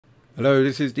Hello,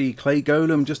 this is the Clay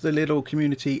Golem. Just a little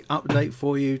community update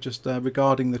for you, just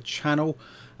regarding the channel.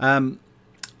 I'm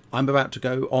about to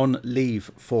go on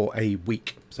leave for a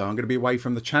week, so I'm going to be away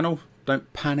from the channel.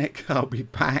 Don't panic, I'll be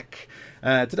back.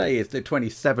 Today is the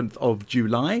 27th of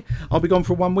July. I'll be gone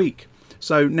for 1 week.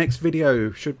 So next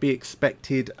video should be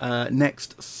expected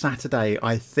next Saturday,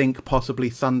 I think,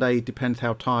 possibly Sunday, depends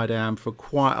how tired I am, for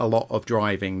quite a lot of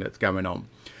driving that's going on.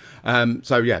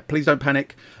 So yeah, please don't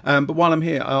panic. But while I'm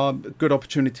here, a good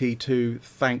opportunity to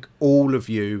thank all of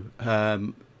you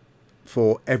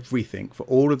for everything, for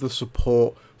all of the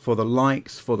support, for the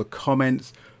likes, for the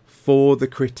comments, for the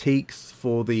critiques,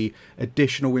 for the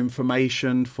additional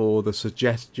information, for the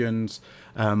suggestions,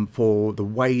 for the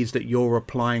ways that you're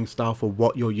applying stuff or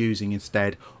what you're using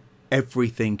instead.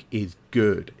 Everything is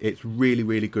good. It's really,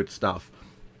 really good stuff.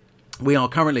 We are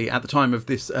currently, at the time of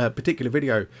this particular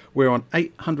video, we're on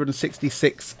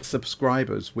 866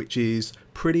 subscribers, which is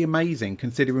pretty amazing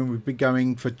considering we've been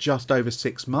going for just over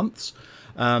 6 months.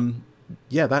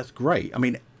 Yeah, that's great. I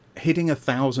mean, hitting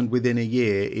 1,000 within a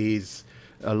year is...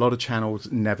 A lot of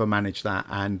channels never manage that,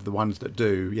 and the ones that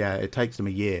do, yeah, it takes them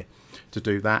a year to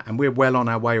do that, and we're well on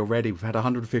our way already. We've had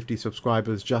 150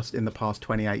 subscribers just in the past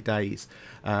 28 days,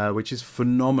 which is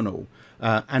phenomenal.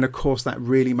 And of course that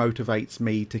really motivates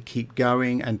me to keep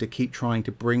going and to keep trying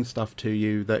to bring stuff to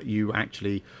you that you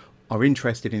actually are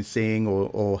interested in seeing,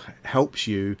 or helps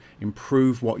you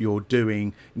improve what you're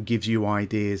doing, gives you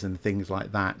ideas and things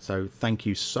like that. So thank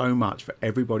you so much for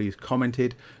everybody who's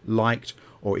commented, liked,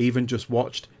 or even just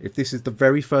watched. If this is the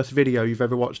very first video you've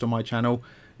ever watched on my channel,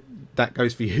 that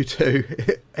goes for you too.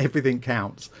 Everything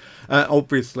counts.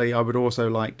 Obviously, I would also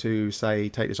like to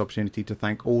take this opportunity to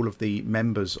thank all of the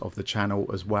members of the channel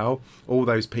as well. All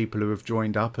those people who have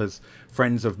joined up as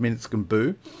friends of Minsk and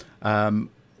Boo.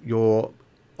 Your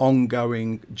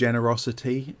ongoing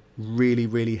generosity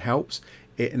really helps.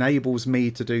 It enables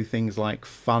me to do things like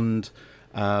fund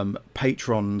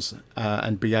patrons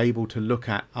and be able to look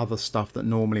at other stuff that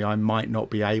normally I might not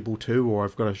be able to, or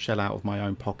I've got to shell out of my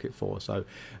own pocket for. So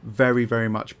very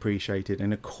much appreciated.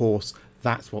 And of course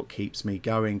that's what keeps me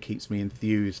going, keeps me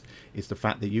enthused, is the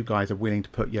fact that you guys are willing to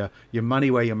put your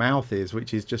money where your mouth is,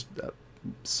 which is just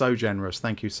so generous.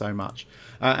 Thank you so much.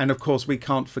 And of course we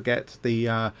can't forget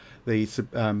the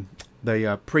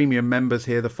premium members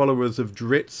here, the followers of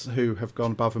Dritz, who have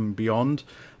gone above and beyond,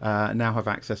 now have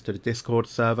access to the Discord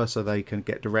server, so they can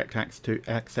get direct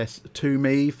access to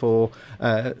me for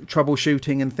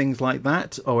troubleshooting and things like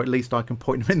that, or at least I can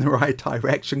point them in the right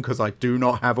direction, because I do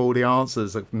not have all the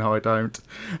answers. No, I don't.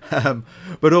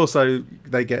 But also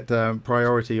they get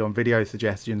priority on video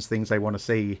suggestions, things they want to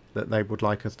see that they would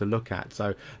like us to look at.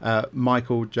 So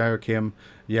Michael, Joachim,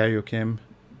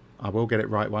 I will get it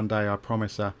right one day, I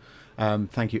promise.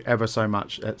 Thank you ever so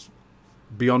much. It's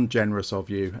beyond generous of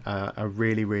you. I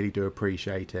really do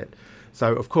appreciate it.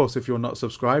 So of course, if you're not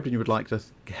subscribed and you would like to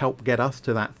help get us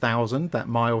to that 1,000, that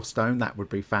milestone, that would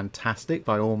be fantastic.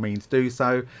 By all means do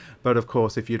so. But of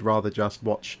course, if you'd rather just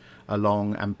watch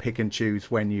along and pick and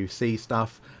choose when you see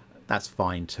stuff, that's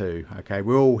fine too. Okay,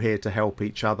 we're all here to help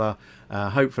each other,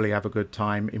 hopefully have a good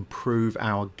time, improve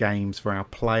our games for our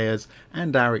players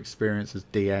and our experience as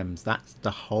DMs. That's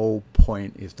the whole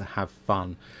point, is to have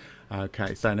fun.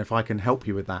 Okay, so and if I can help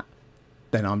you with that,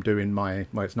 then I'm doing my,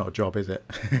 well, it's not a job, is it?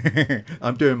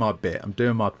 I'm doing my bit, I'm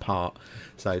doing my part.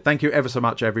 So thank you ever so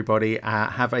much, everybody.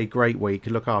 Have a great week,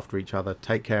 look after each other,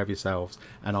 take care of yourselves,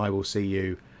 and I will see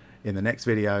you in the next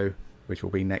video, which will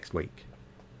be next week.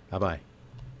 Bye bye.